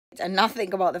and not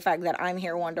think about the fact that I'm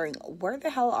here wondering, where the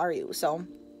hell are you? So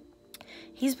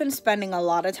he's been spending a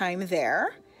lot of time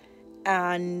there,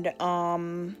 and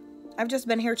I've just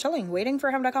been here chilling, waiting for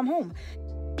him to come home.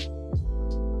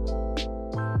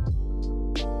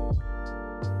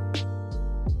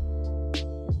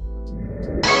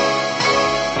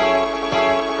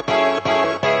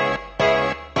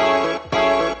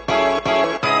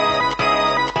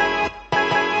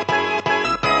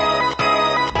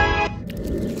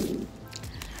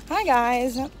 Hi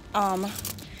guys, I'm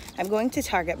going to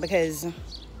Target because,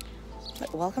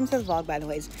 welcome to the vlog by the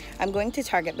way. I'm going to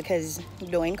Target because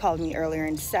Dwayne called me earlier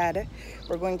and said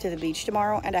we're going to the beach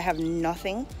tomorrow and I have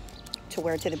nothing to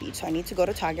wear to the beach. So I need to go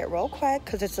to Target real quick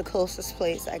because it's the closest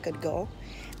place I could go.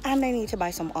 And I need to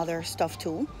buy some other stuff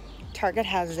too. Target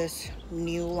has this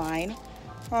new line.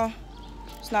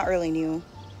 It's not really new.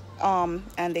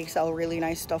 And they sell really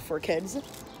nice stuff for kids.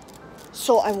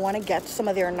 So I want to get some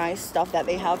of their nice stuff that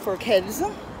they have for kids.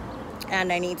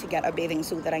 And I need to get a bathing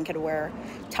suit that I could wear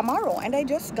tomorrow. And I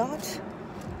just got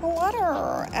a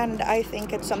letter. And I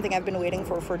think it's something I've been waiting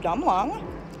for dumb long.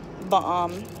 But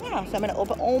yeah, so I'm gonna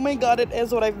open. Oh my god, it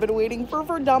is what I've been waiting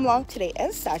for dumb long. Today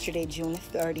is Saturday, June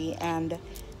 30, and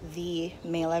the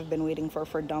mail I've been waiting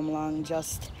for dumb long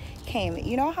just came.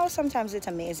 You know how sometimes it's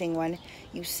amazing when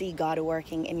you see God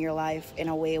working in your life in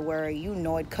a way where you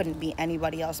know it couldn't be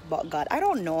anybody else but God. I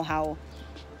don't know how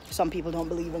some people don't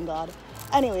believe in God.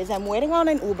 Anyways, I'm waiting on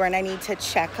an Uber and I need to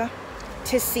check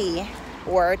to see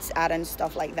where it's at and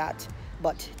stuff like that.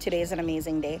 But today is an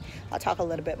amazing day. I'll talk a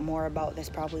little bit more about this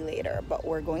probably later. But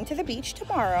we're going to the beach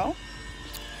tomorrow.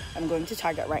 I'm going to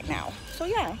Target right now. So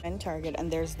yeah, I'm in Target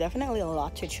and there's definitely a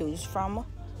lot to choose from.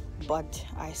 But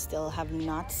I still have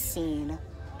not seen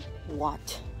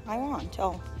what I want.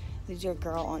 Oh, these are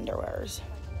girl underwears.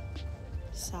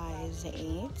 Size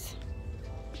 8.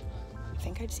 I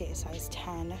think I'd say a size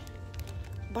 10.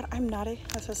 But I'm not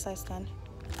that's a size 10.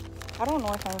 I don't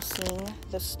know if I'm seeing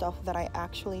the stuff that I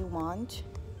actually want.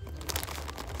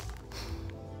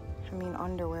 I mean,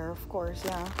 underwear, of course,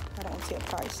 yeah. I don't see a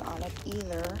price on it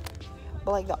either.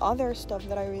 But like the other stuff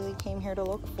that I really came here to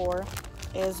look for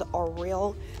is a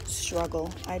real struggle.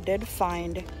 I did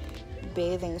find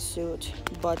bathing suit,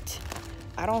 but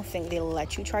I don't think they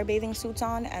let you try bathing suits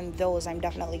on, and those I'm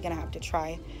definitely gonna have to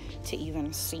try to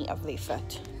even see if they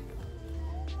fit.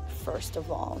 First of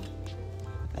all,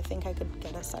 I think I could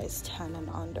get a size 10 in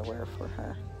underwear for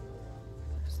her.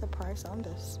 What's the price on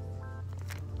this?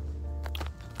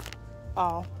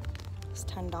 Oh, it's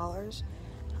 $10.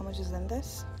 How much is in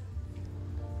this?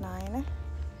 9.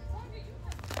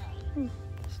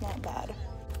 It's not bad.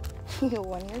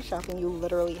 When you're shopping, you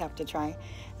literally have to try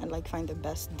and like find the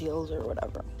best deals or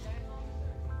whatever.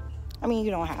 I mean,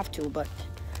 you don't have to, but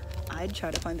I'd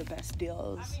try to find the best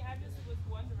deals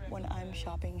when I'm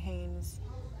shopping Hanes.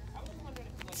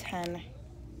 10.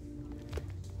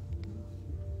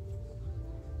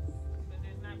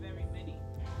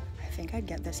 I think I'd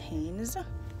get this Hanes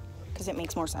because it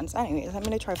makes more sense. Anyways, I'm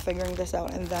gonna try figuring this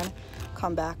out and then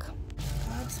come back.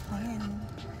 God's plan.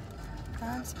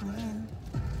 God's plan.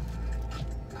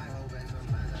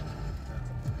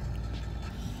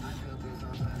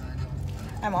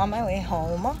 I'm on my way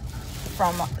home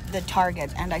from the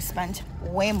Target and I spent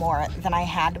way more than I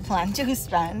had planned to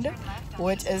spend,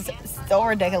 which is so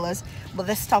ridiculous. But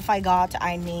the stuff I got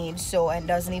I need, so it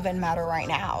doesn't even matter right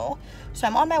now. So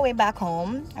I'm on my way back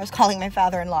home. I was calling my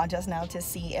father-in-law just now to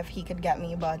see if he could get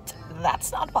me, but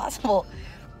that's not possible.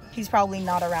 He's probably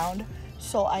not around.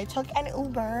 So I took an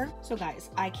Uber. So guys,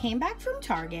 I came back from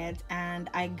Target and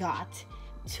I got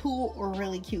 2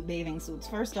 really cute bathing suits.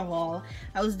 First of all,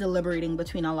 I was deliberating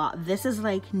between a lot. This is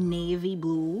like navy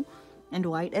blue and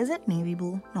white. Is it navy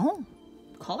blue? No,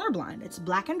 colorblind. It's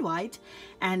black and white.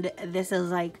 And this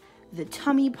is like the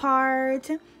tummy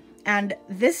part. And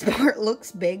this part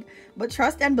looks big, but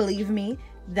trust and believe me,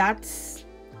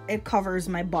 it covers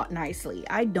my butt nicely.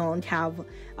 I don't have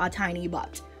a tiny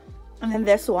butt. And then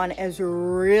this one is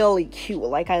really cute.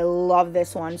 Like, I love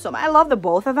this one. So I love the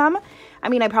both of them. I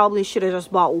mean, I probably should have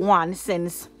just bought one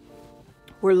since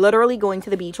we're literally going to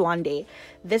the beach one day.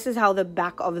 This is how the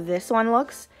back of this one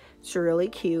looks. It's really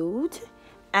cute.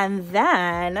 And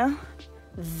then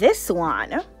this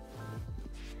one,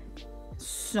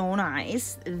 so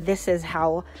nice. This is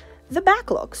how the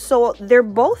back looks. So they're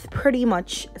both pretty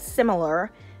much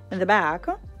similar in the back.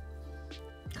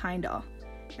 Kind of.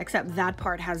 Except that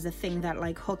part has the thing that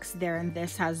like hooks there and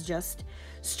this has just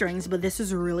strings, but this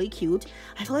is really cute.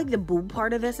 I feel like the boob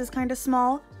part of this is kind of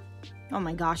small. Oh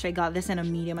my gosh, I got this in a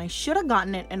medium. I should have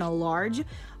gotten it in a large,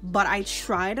 but I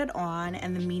tried it on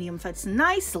and the medium fits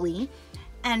nicely.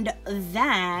 And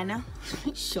then,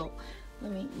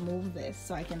 let me move this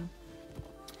so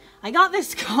I got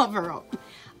this cover up.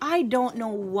 I don't know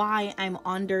why I'm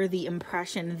under the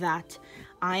impression that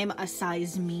I'm a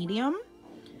size medium,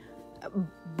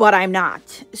 but I'm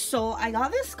not. So I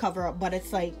got this cover up, but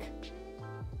it's like,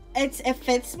 it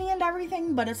fits me and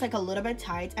everything, but it's like a little bit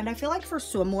tight. And I feel like for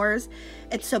swimwears,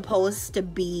 it's supposed to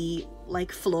be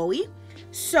like flowy.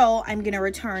 So I'm gonna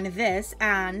return this,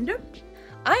 and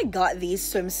I got these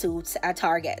swimsuits at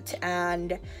Target,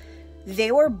 and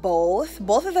they were both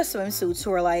of the swimsuits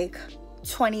were like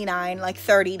 $29, like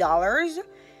 $30,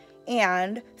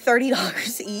 and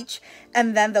 $30 each.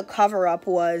 And then the cover up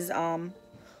was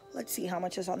let's see how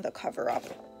much is on the cover up,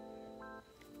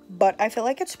 but I feel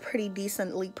like it's pretty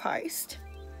decently priced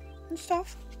and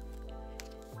stuff.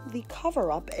 The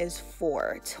cover up is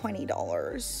for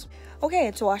 $20. Okay,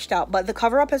 it's washed out, but the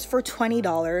cover up is for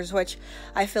 $20, which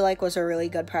I feel like was a really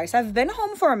good price. I've been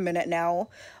home for a minute now,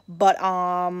 but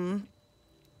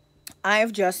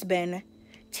I've just been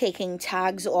taking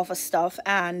tags off of stuff,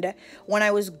 and when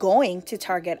I was going to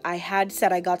Target, I had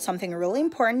said I got something really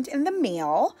important in the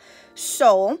mail,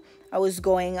 so I was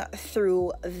going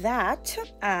through that,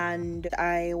 and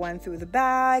I went through the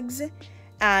bags,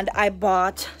 and I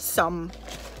bought some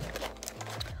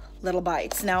little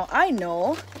bites. Now, I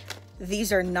know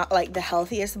these are not like the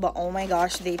healthiest, but oh my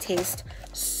gosh, they taste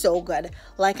so good.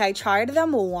 Like, I tried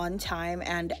them one time,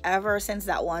 and ever since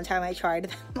that one time I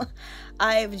tried them,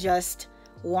 I've just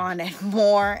wanted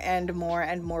more and more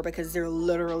and more because they're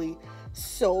literally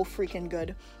so freaking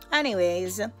good.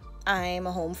 Anyways, I'm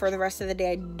home for the rest of the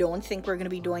day. I don't think we're gonna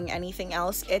be doing anything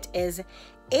else. It is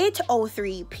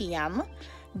 8:03 p.m.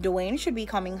 Dwayne should be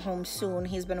coming home soon.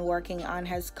 He's been working on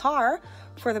his car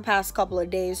for the past couple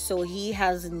of days, so he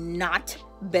has not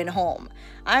been home.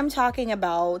 I'm talking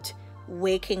about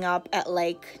waking up at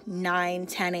like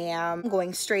 9-10 a.m.,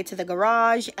 going straight to the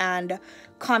garage, and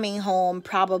coming home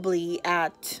probably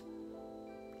at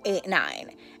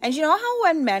 8-9. And you know how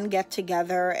when men get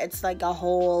together, it's like a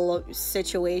whole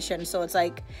situation, so it's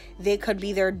like they could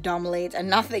be there dumb late and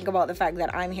not think about the fact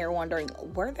that I'm here wondering,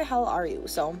 where the hell are you?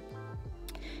 So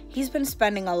he's been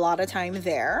spending a lot of time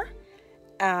there,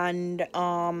 and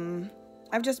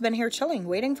I've just been here chilling,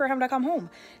 waiting for him to come home.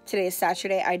 Today is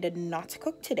Saturday. I did not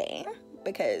cook today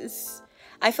because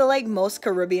I feel like most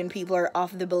Caribbean people are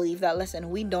of the belief that, listen,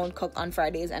 we don't cook on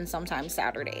Fridays and sometimes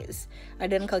Saturdays. I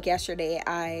didn't cook yesterday.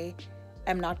 I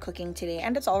am not cooking today,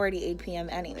 and it's already 8 p.m.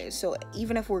 anyways, so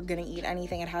even if we're gonna eat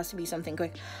anything, it has to be something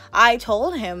quick. I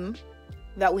told him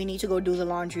that we need to go do the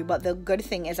laundry, but the good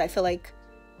thing is I feel like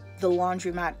the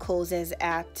laundromat closes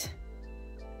at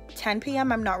 10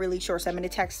 p.m. I'm not really sure, so I'm gonna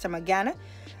text him again,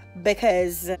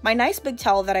 because my nice big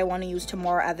towel that I want to use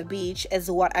tomorrow at the beach is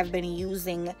what I've been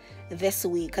using this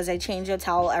week, because I change a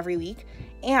towel every week,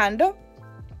 and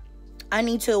I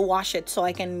need to wash it so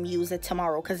I can use it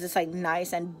tomorrow, because it's like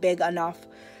nice and big enough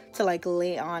to like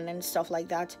lay on and stuff like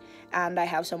that. And I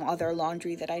have some other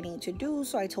laundry that I need to do,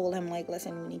 so I told him like,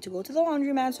 listen, we need to go to the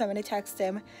laundromat. So I'm gonna text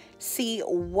him, see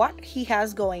what he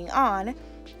has going on,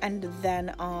 and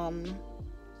then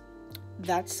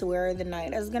that's where the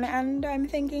night is gonna end, I'm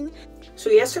thinking. So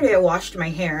yesterday I washed my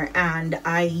hair, and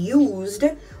I used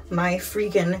my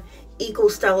freaking Eco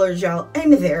Stellar gel in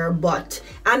there,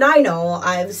 and I know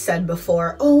I've said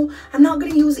before, oh, I'm not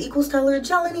gonna use Eco Stellar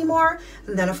gel anymore,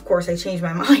 and then of course I changed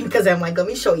my mind, because I'm like, let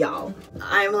me show y'all.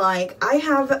 I'm like, I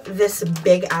have this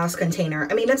big ass container.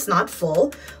 I mean, it's not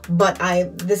full, but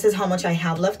this is how much I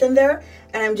have left in there,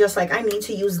 and I'm just like, I need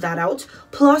to use that out.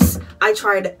 Plus I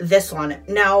tried this one.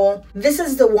 Now this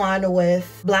is the one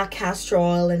with black castor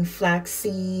oil and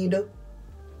flaxseed.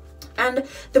 And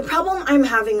the problem I'm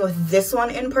having with this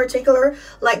one in particular,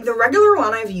 like the regular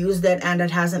one, I've used it and it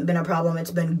hasn't been a problem.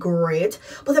 It's been great.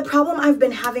 But the problem I've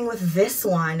been having with this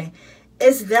one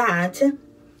is that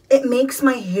it makes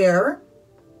my hair,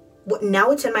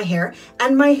 now it's in my hair,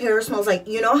 and my hair smells like,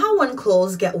 you know how when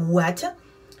clothes get wet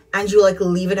and you like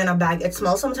leave it in a bag, it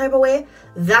smells some type of way?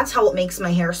 That's how it makes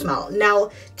my hair smell. Now,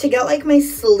 to get like my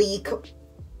sleek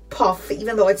puff,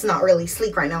 even though it's not really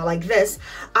sleek right now like this,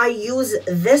 I use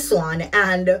this one,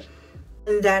 and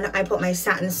then I put my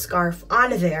satin scarf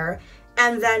on there,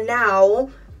 and then now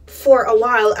for a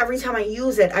while, every time I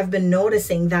use it, I've been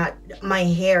noticing that my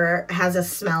hair has a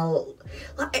smell.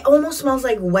 It almost smells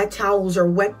like wet towels or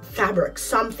wet fabric,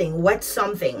 something, wet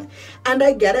something. And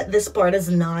I get it, this part is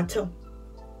not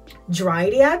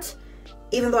dried yet,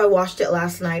 even though I washed it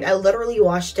last night. I literally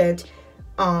washed it,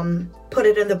 put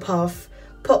it in the puff,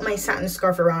 put my satin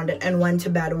scarf around it, and went to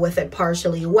bed with it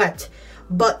partially wet.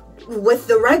 But with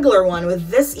the regular one, with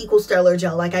this Eco Stellar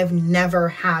gel, like I've never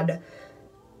had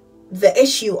the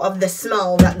issue of the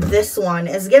smell that this one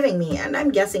is giving me. And I'm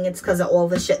guessing it's because of all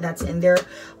the shit that's in there.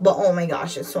 But oh my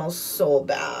gosh, it smells so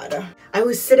bad. I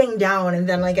was sitting down and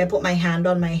then like I put my hand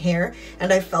on my hair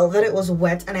and I felt that it was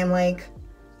wet and I'm like,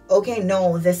 okay,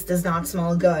 no, this does not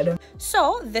smell good.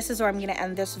 So this is where I'm gonna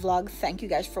end this vlog. Thank you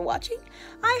guys for watching.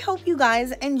 I hope you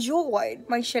guys enjoyed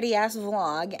my shitty ass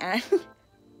vlog, and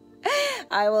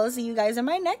I will see you guys in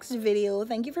my next video.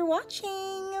 Thank you for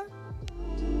watching.